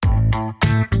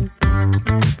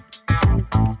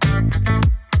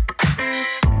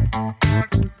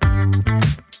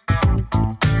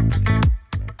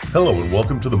Hello and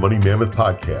welcome to the Money Mammoth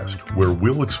Podcast, where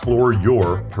we'll explore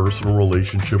your personal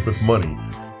relationship with money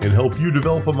and help you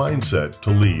develop a mindset to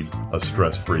lead a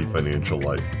stress-free financial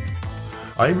life.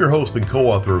 I am your host and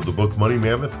co-author of the book Money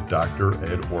Mammoth, Dr.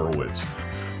 Ed Horowitz.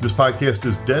 This podcast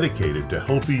is dedicated to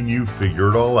helping you figure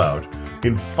it all out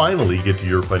and finally get to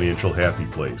your financial happy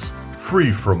place,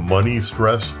 free from money,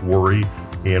 stress, worry,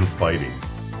 and fighting.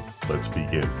 Let's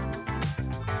begin.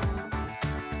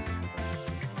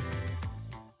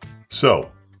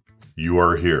 So, you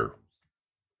are here.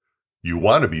 You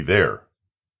want to be there.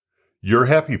 Your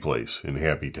happy place in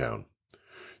Happy Town.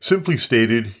 Simply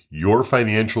stated, your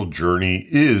financial journey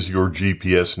is your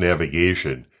GPS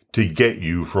navigation to get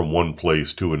you from one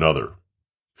place to another.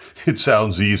 It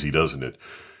sounds easy, doesn't it?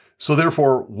 So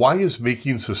therefore, why is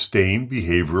making sustained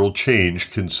behavioral change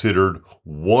considered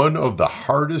one of the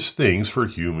hardest things for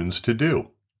humans to do?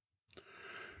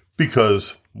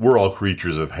 Because we're all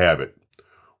creatures of habit,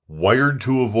 wired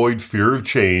to avoid fear of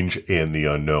change and the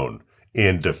unknown,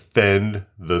 and defend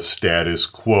the status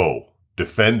quo.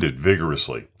 Defend it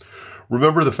vigorously.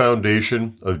 Remember the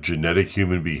foundation of genetic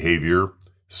human behavior?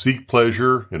 Seek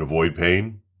pleasure and avoid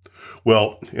pain?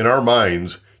 Well, in our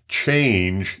minds,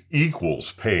 change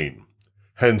equals pain.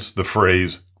 Hence the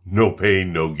phrase, no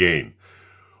pain, no gain.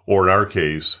 Or in our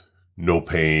case, no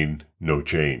pain, no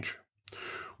change.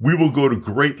 We will go to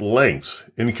great lengths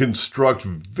and construct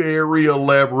very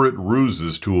elaborate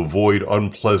ruses to avoid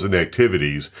unpleasant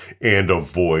activities and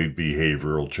avoid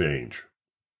behavioral change.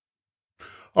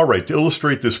 All right, to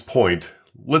illustrate this point,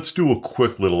 let's do a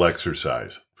quick little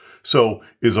exercise. So,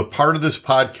 as a part of this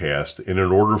podcast, and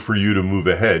in order for you to move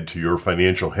ahead to your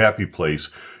financial happy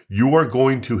place, you are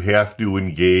going to have to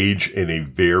engage in a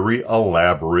very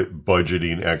elaborate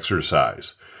budgeting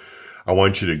exercise. I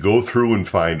want you to go through and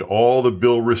find all the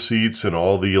bill receipts and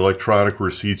all the electronic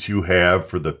receipts you have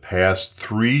for the past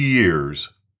 3 years.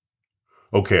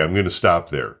 Okay, I'm going to stop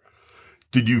there.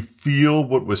 Did you feel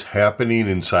what was happening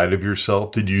inside of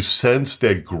yourself? Did you sense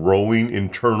that growing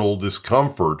internal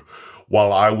discomfort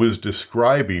while I was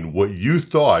describing what you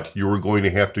thought you were going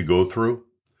to have to go through?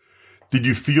 Did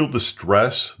you feel the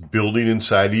stress building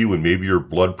inside of you and maybe your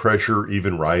blood pressure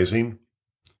even rising?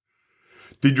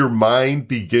 Did your mind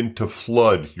begin to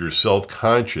flood your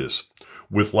self-conscious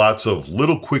with lots of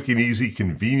little quick and easy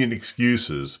convenient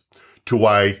excuses to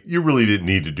why you really didn't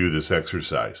need to do this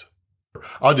exercise?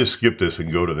 I'll just skip this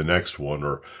and go to the next one,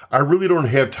 or I really don't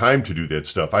have time to do that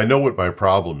stuff. I know what my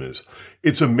problem is.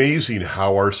 It's amazing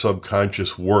how our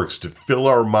subconscious works to fill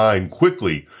our mind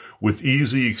quickly with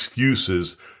easy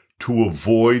excuses to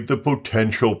avoid the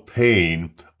potential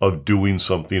pain of doing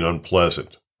something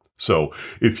unpleasant. So,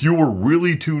 if you were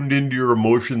really tuned into your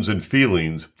emotions and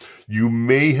feelings, you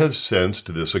may have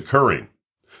sensed this occurring.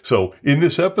 So, in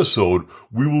this episode,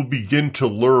 we will begin to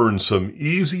learn some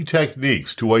easy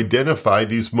techniques to identify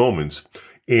these moments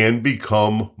and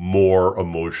become more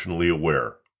emotionally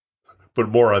aware. But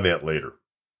more on that later.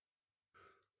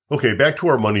 Okay, back to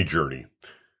our money journey.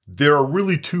 There are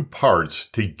really two parts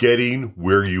to getting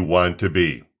where you want to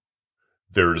be.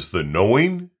 There's the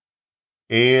knowing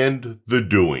and the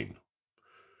doing.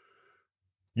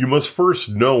 You must first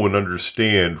know and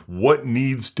understand what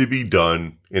needs to be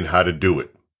done and how to do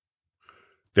it.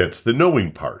 That's the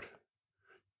knowing part.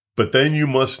 But then you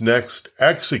must next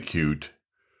execute,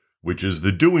 which is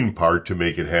the doing part, to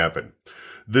make it happen.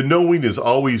 The knowing is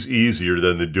always easier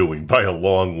than the doing by a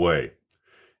long way.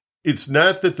 It's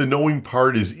not that the knowing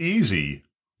part is easy,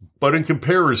 but in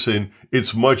comparison,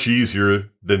 it's much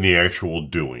easier than the actual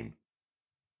doing.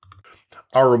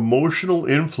 Our emotional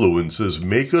influences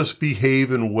make us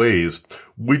behave in ways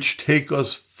which take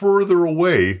us further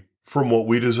away from what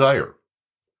we desire.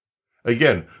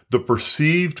 Again, the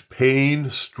perceived pain,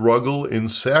 struggle,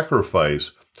 and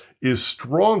sacrifice is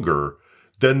stronger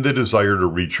than the desire to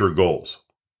reach your goals.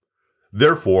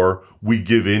 Therefore, we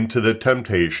give in to the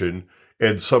temptation,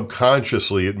 and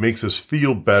subconsciously it makes us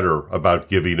feel better about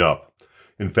giving up.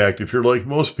 In fact, if you're like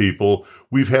most people,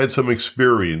 we've had some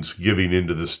experience giving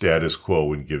into the status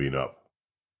quo and giving up.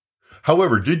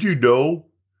 However, did you know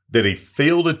that a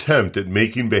failed attempt at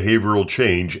making behavioral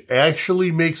change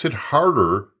actually makes it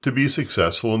harder to be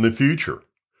successful in the future?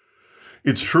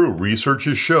 It's true, research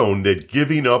has shown that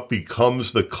giving up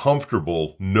becomes the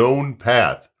comfortable, known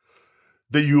path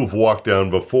that you have walked down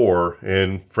before,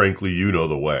 and frankly, you know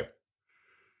the way.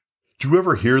 Do you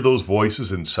ever hear those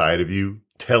voices inside of you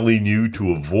telling you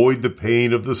to avoid the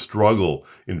pain of the struggle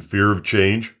and fear of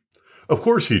change? Of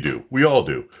course you do. We all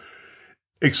do.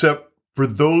 Except for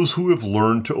those who have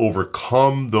learned to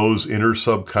overcome those inner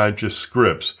subconscious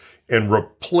scripts and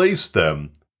replace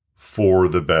them for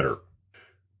the better.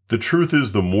 The truth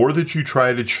is, the more that you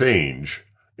try to change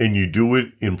and you do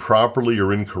it improperly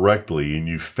or incorrectly and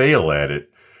you fail at it,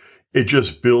 it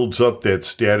just builds up that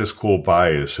status quo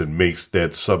bias and makes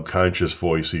that subconscious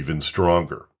voice even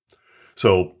stronger.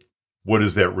 So what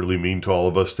does that really mean to all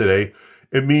of us today?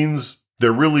 It means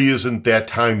there really isn't that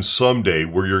time someday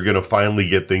where you're going to finally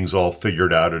get things all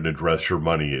figured out and address your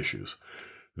money issues.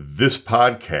 This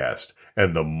podcast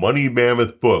and the Money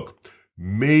Mammoth book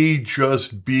may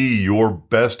just be your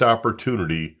best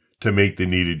opportunity to make the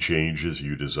needed changes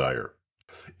you desire.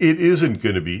 It isn't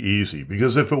going to be easy,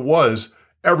 because if it was,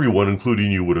 everyone, including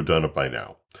you, would have done it by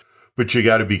now. But you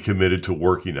got to be committed to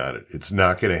working on it. It's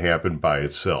not going to happen by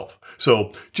itself.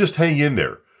 So just hang in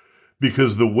there,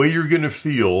 because the way you're going to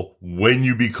feel when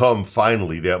you become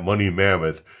finally that money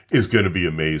mammoth is going to be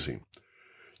amazing.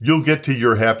 You'll get to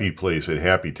your happy place in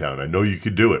Happy Town. I know you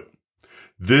could do it.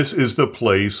 This is the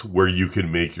place where you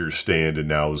can make your stand, and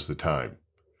now is the time.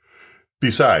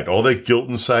 Besides, all that guilt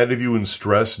inside of you and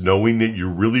stress, knowing that you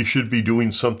really should be doing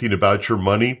something about your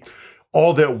money,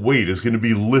 all that weight is going to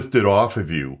be lifted off of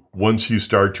you once you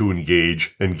start to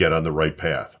engage and get on the right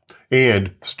path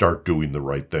and start doing the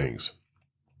right things.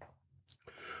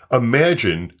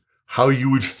 Imagine how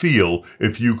you would feel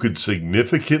if you could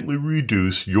significantly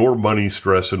reduce your money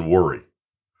stress and worry.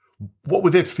 What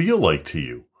would that feel like to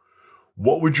you?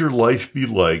 What would your life be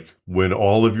like when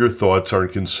all of your thoughts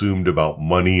aren't consumed about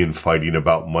money and fighting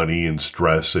about money and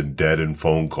stress and debt and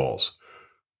phone calls?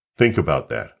 Think about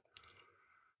that.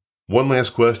 One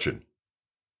last question.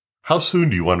 How soon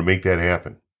do you want to make that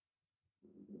happen?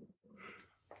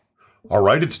 All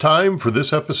right, it's time for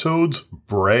this episode's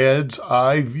Brad's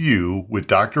Eye View with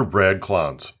Dr. Brad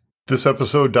Klontz. This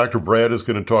episode, Dr. Brad is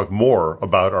going to talk more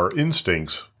about our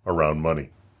instincts around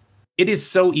money. It is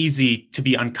so easy to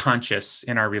be unconscious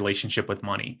in our relationship with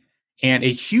money. And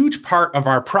a huge part of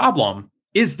our problem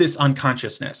is this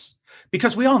unconsciousness,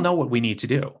 because we all know what we need to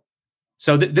do.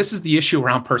 So this is the issue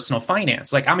around personal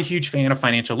finance. Like, I'm a huge fan of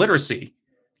financial literacy.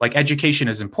 Like, education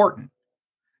is important.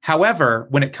 However,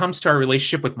 when it comes to our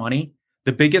relationship with money,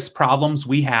 the biggest problems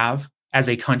we have as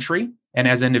a country and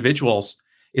as individuals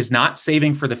is not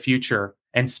saving for the future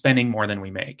and spending more than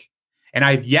we make. And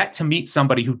I've yet to meet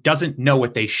somebody who doesn't know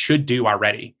what they should do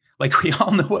already. Like, we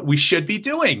all know what we should be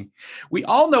doing. We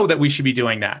all know that we should be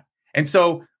doing that. And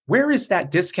so where is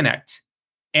that disconnect?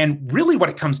 And really what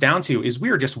it comes down to is we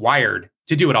are just wired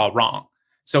to do it all wrong.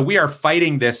 So we are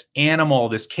fighting this animal,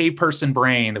 this cave person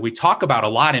brain that we talk about a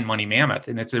lot in Money Mammoth.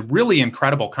 And it's a really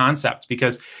incredible concept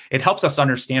because it helps us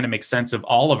understand and make sense of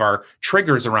all of our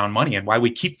triggers around money and why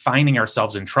we keep finding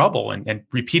ourselves in trouble and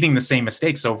repeating the same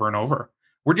mistakes over and over.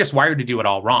 We're just wired to do it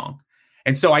all wrong.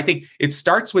 And so I think it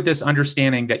starts with this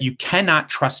understanding that you cannot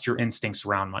trust your instincts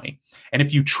around money. And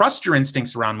if you trust your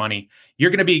instincts around money, you're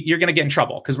going to get in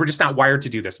trouble because we're just not wired to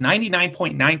do this.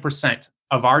 99.9%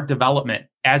 of our development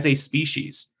as a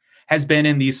species has been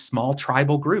in these small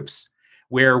tribal groups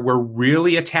where we're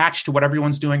really attached to what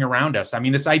everyone's doing around us. I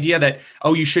mean, this idea that,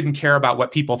 oh, you shouldn't care about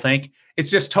what people think,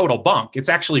 it's just total bunk. It's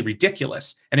actually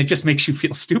ridiculous. And it just makes you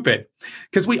feel stupid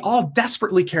because we all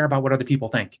desperately care about what other people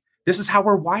think. This is how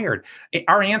we're wired.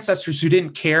 Our ancestors who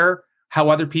didn't care how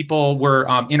other people were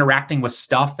interacting with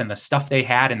stuff and the stuff they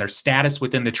had and their status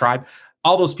within the tribe,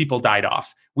 all those people died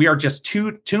off. We are just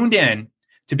tuned in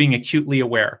to being acutely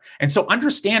aware. And so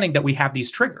understanding that we have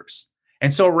these triggers.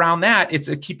 And so around that, it's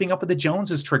a keeping up with the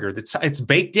Joneses trigger. It's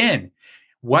baked in.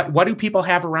 What do people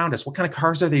have around us? What kind of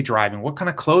cars are they driving? What kind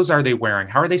of clothes are they wearing?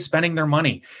 How are they spending their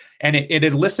money? And it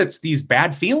elicits these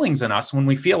bad feelings in us when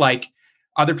we feel like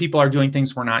other people are doing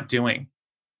things we're not doing.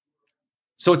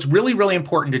 So it's really, really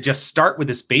important to just start with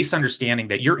this base understanding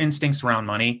that your instincts around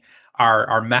money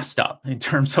are messed up in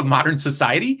terms of modern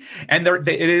society. And it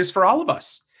is for all of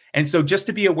us. And so just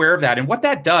to be aware of that. And what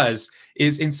that does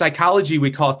is, in psychology,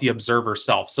 we call it the observer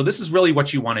self. So this is really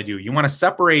what you want to do. You want to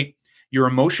separate your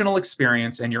emotional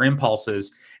experience and your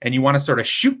impulses, and you want to sort of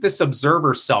shoot this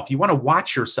observer self. You want to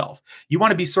watch yourself. You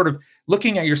want to be sort of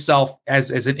looking at yourself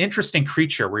as an interesting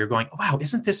creature where you're going, oh, wow,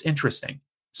 isn't this interesting?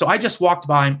 So I just walked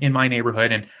by in my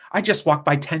neighborhood and I just walked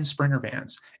by 10 Sprinter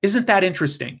vans. Isn't that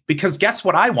interesting? Because guess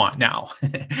what I want now?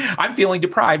 I'm feeling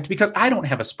deprived because I don't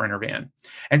have a Sprinter van.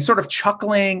 And sort of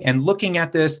chuckling and looking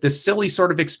at this silly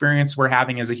sort of experience we're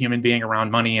having as a human being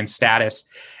around money and status,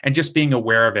 and just being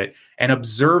aware of it and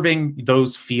observing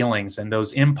those feelings and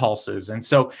those impulses. And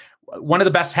so one of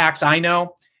the best hacks I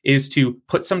know is to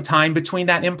put some time between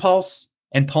that impulse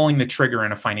and pulling the trigger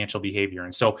in a financial behavior.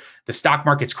 And so the stock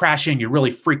market's crashing, you're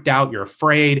really freaked out, you're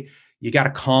afraid. You got to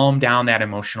calm down that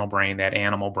emotional brain, that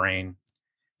animal brain,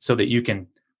 so that you can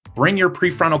Bring your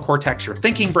prefrontal cortex, your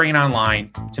thinking brain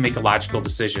online to make a logical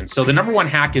decision. So the number one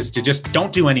hack is to just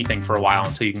don't do anything for a while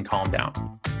until you can calm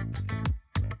down.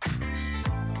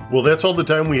 Well, that's all the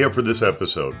time we have for this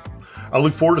episode. I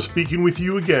look forward to speaking with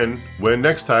you again when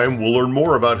next time we'll learn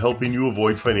more about helping you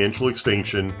avoid financial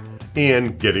extinction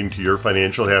and getting to your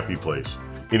financial happy place.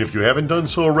 And if you haven't done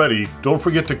so already, don't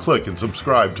forget to click and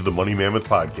subscribe to the Money Mammoth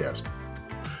Podcast.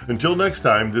 Until next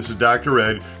time, this is Dr.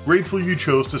 Ed, grateful you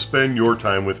chose to spend your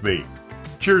time with me.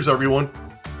 Cheers, everyone.